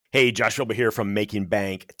Hey, Josh Wilbur here from Making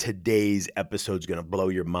Bank. Today's episode is going to blow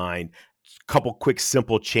your mind. A couple quick,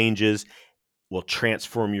 simple changes will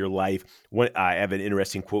transform your life. I have an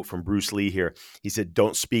interesting quote from Bruce Lee here. He said,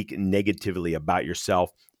 "Don't speak negatively about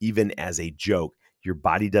yourself, even as a joke. Your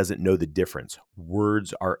body doesn't know the difference.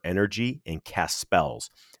 Words are energy and cast spells.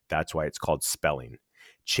 That's why it's called spelling.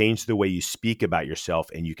 Change the way you speak about yourself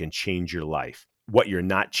and you can change your life. What you're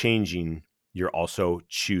not changing, you're also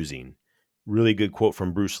choosing." Really good quote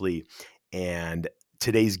from Bruce Lee. And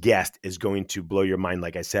today's guest is going to blow your mind,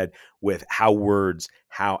 like I said, with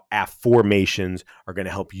how affirmations are going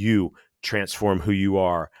to help you transform who you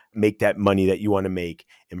are, make that money that you want to make,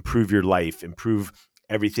 improve your life, improve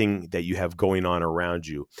everything that you have going on around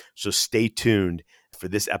you. So stay tuned for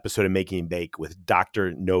this episode of Making Bank with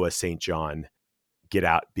Dr. Noah St. John. Get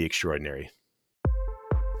out, be extraordinary.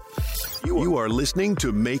 You are listening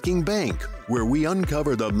to Making Bank, where we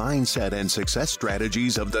uncover the mindset and success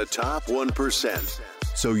strategies of the top 1%,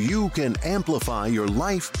 so you can amplify your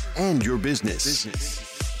life and your business.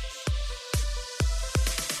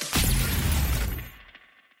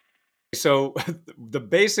 So the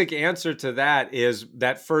basic answer to that is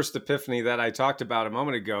that first epiphany that I talked about a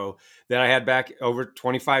moment ago that I had back over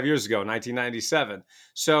 25 years ago, 1997.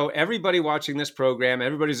 So everybody watching this program,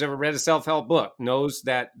 everybody who's ever read a self-help book knows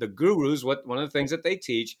that the gurus, one of the things that they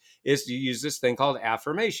teach is to use this thing called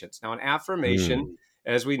affirmations. Now, an affirmation,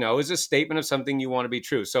 as we know, is a statement of something you want to be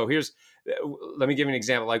true. So let me give you an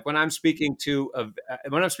example. Like when I'm speaking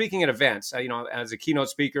at events, as a keynote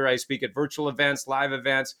speaker, I speak at virtual events, live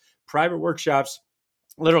events, private workshops,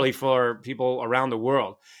 literally for people around the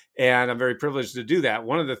world. And I'm very privileged to do that.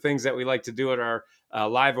 One of the things that we like to do at our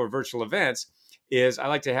live or virtual events is I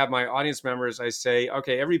like to have my audience members, I say,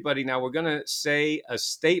 okay, everybody, now we're going to say a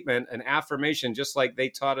statement, an affirmation, just like they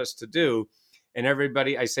taught us to do. And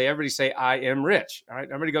everybody say, I am rich. All right.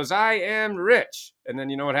 Everybody goes, I am rich. And then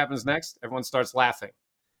you know what happens next? Everyone starts laughing.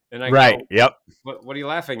 And I go, yep. What are you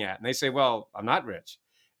laughing at? And they say, well, I'm not rich.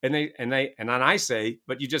 And then I say,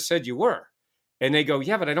 but you just said you were. And they go,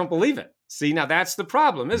 yeah, but I don't believe it. See, now that's the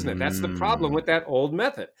problem, isn't it? That's the problem with that old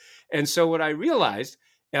method. And so what I realized,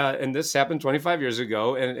 and this happened 25 years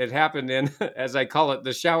ago, and it happened in, as I call it,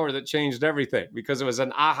 the shower that changed everything, because it was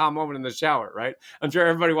an aha moment in the shower, right? I'm sure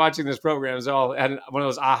everybody watching this program has all had one of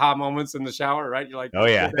those aha moments in the shower, right? You're like, oh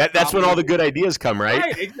yeah, that's when all the good ideas come, right?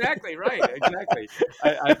 Right, exactly.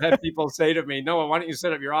 I've had people say to me, Noah, why don't you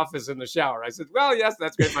set up your office in the shower? I said, well, yes,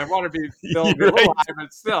 that's great. My water be filled a little high,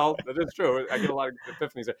 but still, that is true. I get a lot of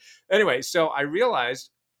epiphanies there. Anyway, so I realized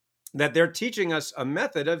that they're teaching us a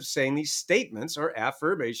method of saying these statements or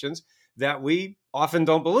affirmations that we often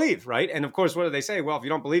don't believe, right? And of course, what do they say? Well, if you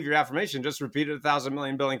don't believe your affirmation, just repeat it 1,000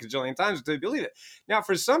 million billion kajillion times until you believe it. Now,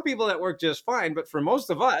 for some people that worked just fine, but for most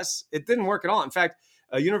of us, it didn't work at all. In fact,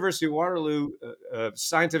 a University of Waterloo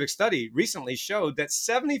scientific study recently showed that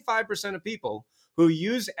 75% of people who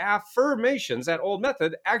use affirmations, that old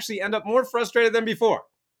method, actually end up more frustrated than before.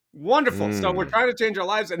 Wonderful. So we're trying to change our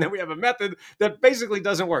lives, and then we have a method that basically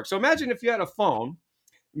doesn't work. So imagine if you had a phone,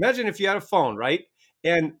 right?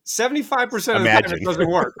 And 75% of the time it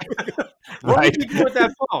doesn't work. What would you do with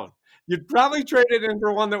that phone? You'd probably trade it in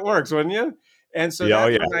for one that works, wouldn't you? And so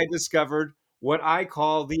that's when I discovered what I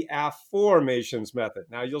call the Afformations method.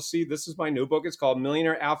 Now you'll see this is my new book. It's called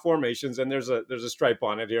Millionaire Afformations, and there's a stripe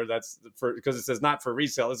on it here. That's because it says not for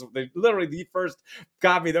resale. It's literally the first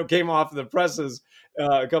copy that came off the presses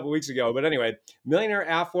a couple of weeks ago. But anyway, Millionaire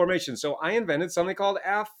Afformations. So I invented something called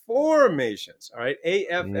Afformations. All right,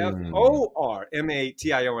 Afformations,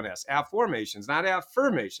 Afformations, not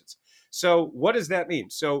affirmations. So what does that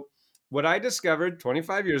mean? So what I discovered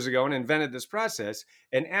 25 years ago and invented this process,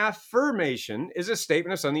 an affirmation is a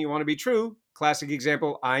statement of something you want to be true. Classic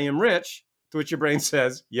example, I am rich, to which your brain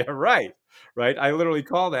says, yeah, right? I literally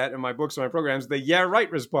call that in my books and my programs, the yeah,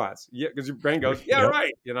 right response. Yeah, because your brain goes, yeah,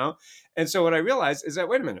 right, And so what I realized is that,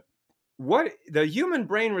 wait a minute, the human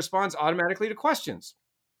brain responds automatically to questions.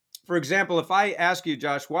 For example, if I ask you,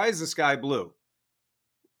 Josh, why is the sky blue?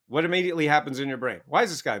 What immediately happens in your brain? Why is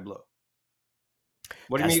the sky blue?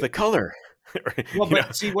 That's the color. Well,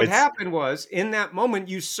 but see, what happened was in that moment,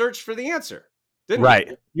 you searched for the answer, didn't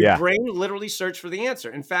you? Your brain literally searched for the answer.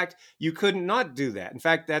 In fact, you could not do that. In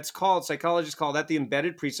fact, psychologists call that the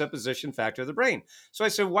embedded presupposition factor of the brain. So I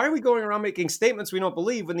said, why are we going around making statements we don't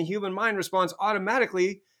believe when the human mind responds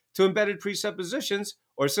automatically to embedded presuppositions,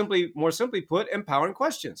 or more simply put, empowering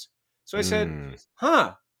questions? So I said,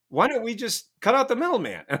 why don't we just cut out the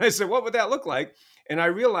middleman? And I said, what would that look like? And I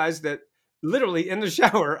realized that literally in the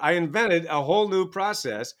shower, I invented a whole new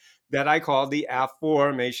process that I call the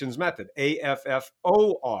Afformations method,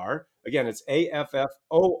 AFFOR Again, it's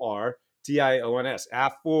Affortions,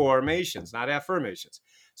 Afformations, not affirmations.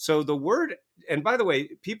 So the word, and by the way,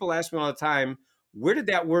 people ask me all the time, where did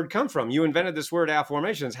that word come from? You invented this word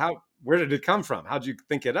affirmations. Where did it come from? How did you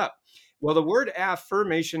think it up? Well, the word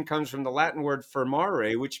affirmation comes from the Latin word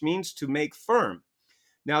firmare, which means to make firm.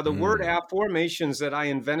 Now, the word Mm. afformations that I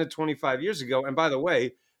invented 25 years ago, and by the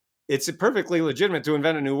way, it's perfectly legitimate to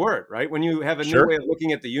invent a new word, right? When you have a new way Sure. of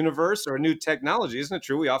looking at the universe or a new technology, isn't it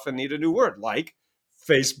true? We often need a new word like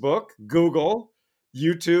Facebook, Google,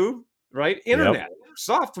 YouTube, right? Yep. Internet, For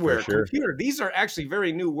software, sure. computer. These are actually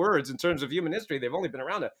very new words in terms of human history. They've only been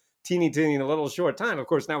around a teeny, little short time. Of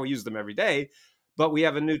course, now we use them every day, but we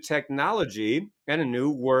have a new technology and a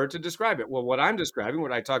new word to describe it. Well, what I'm describing,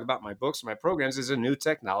 what I talk about in my books, my programs, is a new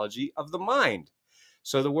technology of the mind.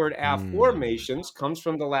 So the word Mm. afformations comes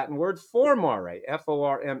from the Latin word formare,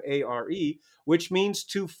 Formare, which means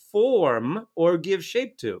to form or give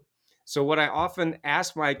shape to. So what I often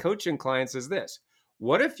ask my coaching clients is this: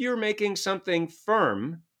 what if you're making something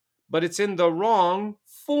firm, but it's in the wrong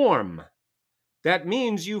form? That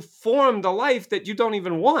means you formed a life that you don't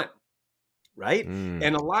even want. Right? Mm.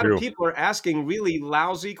 And a lot of True. people are asking really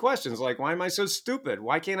lousy questions like, why am I so stupid?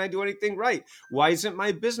 Why can't I do anything right? Why isn't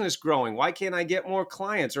my business growing? Why can't I get more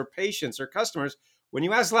clients or patients or customers? When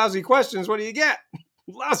you ask lousy questions, what do you get?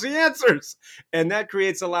 Lousy answers. And that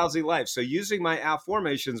creates a lousy life. So using my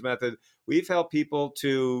Afformations method, we've helped people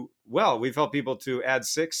to add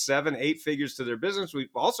 6, 7, 8 figures to their business. We've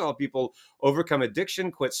also helped people overcome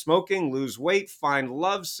addiction, quit smoking, lose weight, find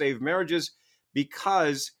love, save marriages,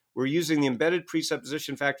 because we're using the embedded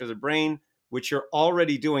presupposition factor of the brain, which you're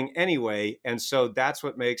already doing anyway. And so that's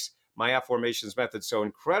what makes my Afformations method so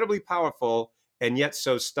incredibly powerful and yet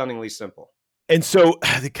so stunningly simple. And so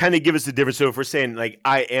to kind of give us the difference. So if we're saying like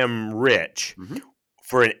I am rich Mm-hmm.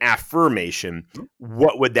 for an affirmation,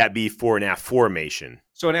 what would that be for an afformation?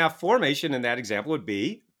 So an affirmation in that example would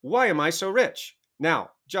be, why am I so rich?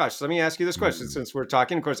 Now, Josh, let me ask you this question Mm. since we're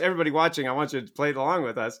talking. Of course, everybody watching, I want you to play along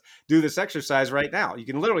with us. Do this exercise right now. You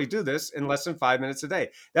can literally do this in less than 5 minutes a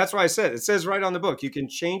day. That's why I said, it says right on the book, you can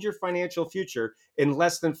change your financial future in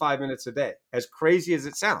less than 5 minutes a day, as crazy as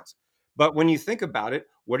it sounds. But when you think about it,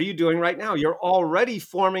 what are you doing right now? You're already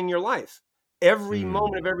forming your life. Every Mm.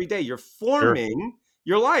 moment of every day, you're Sure. forming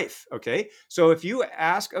your life. Okay. So if you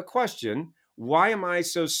ask a question, why am I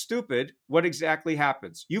so stupid? What exactly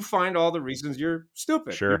happens? You find all the reasons you're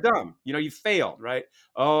stupid. You're Sure. dumb. You failed, right?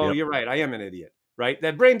 Oh, Yep. you're right. I am an idiot, right?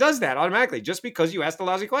 That brain does that automatically just because you asked a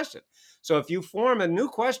lousy question. So if you form a new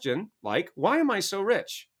question like, why am I so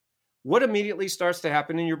rich? What immediately starts to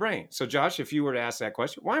happen in your brain? So, Josh, if you were to ask that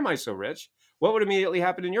question, why am I so rich? What would immediately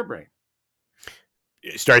happen in your brain?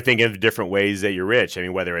 Start thinking of different ways that you're rich. I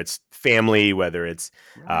mean, whether it's family, whether it's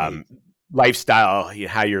Right. um, lifestyle,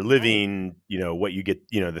 how you're Right. living, what you get,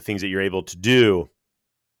 the things that you're able to do.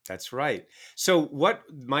 That's right. So, what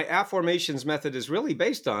my Afformations method is really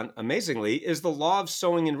based on, amazingly, is the law of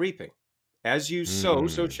sowing and reaping. As you sow,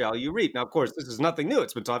 so Mm. shall you reap. Now, of course, this is nothing new.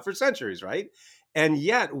 It's been taught for centuries, right? And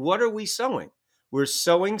yet, what are we sowing? We're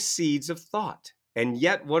sowing seeds of thought. And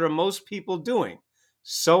yet, what are most people doing?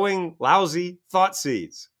 Sowing lousy thought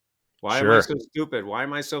seeds. Why am I Sure. so stupid? Why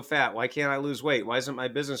am I so fat? Why can't I lose weight? Why isn't my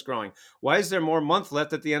business growing? Why is there more month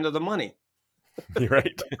left at the end of the money? You're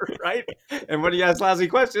right. Right? And when you ask lousy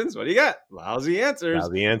questions, what do you get? Lousy answers. Now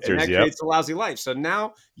the And answers. that Yep. creates a lousy life. So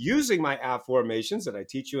now using my Afformations that I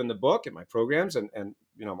teach you in the book and my programs and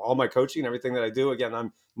all my coaching and everything that I do, again,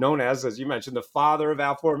 I'm known as you mentioned, the Father of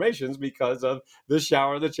Afformations because of the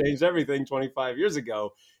shower that changed everything 25 years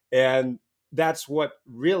ago. And that's what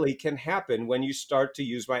really can happen when you start to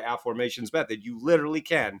use my Afformations method. You literally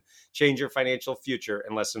can change your financial future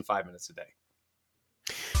in less than 5 minutes a day.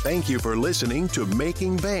 Thank you for listening to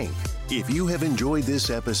Making Bank. If you have enjoyed this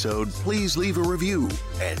episode, please leave a review,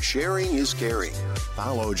 and sharing is caring.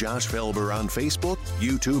 Follow Josh Felber on Facebook,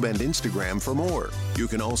 YouTube, and Instagram for more. You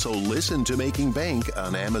can also listen to Making Bank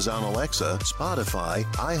on Amazon Alexa, Spotify,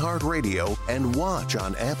 iHeartRadio, and watch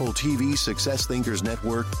on Apple TV, Success Thinkers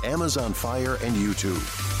Network, Amazon Fire, and YouTube.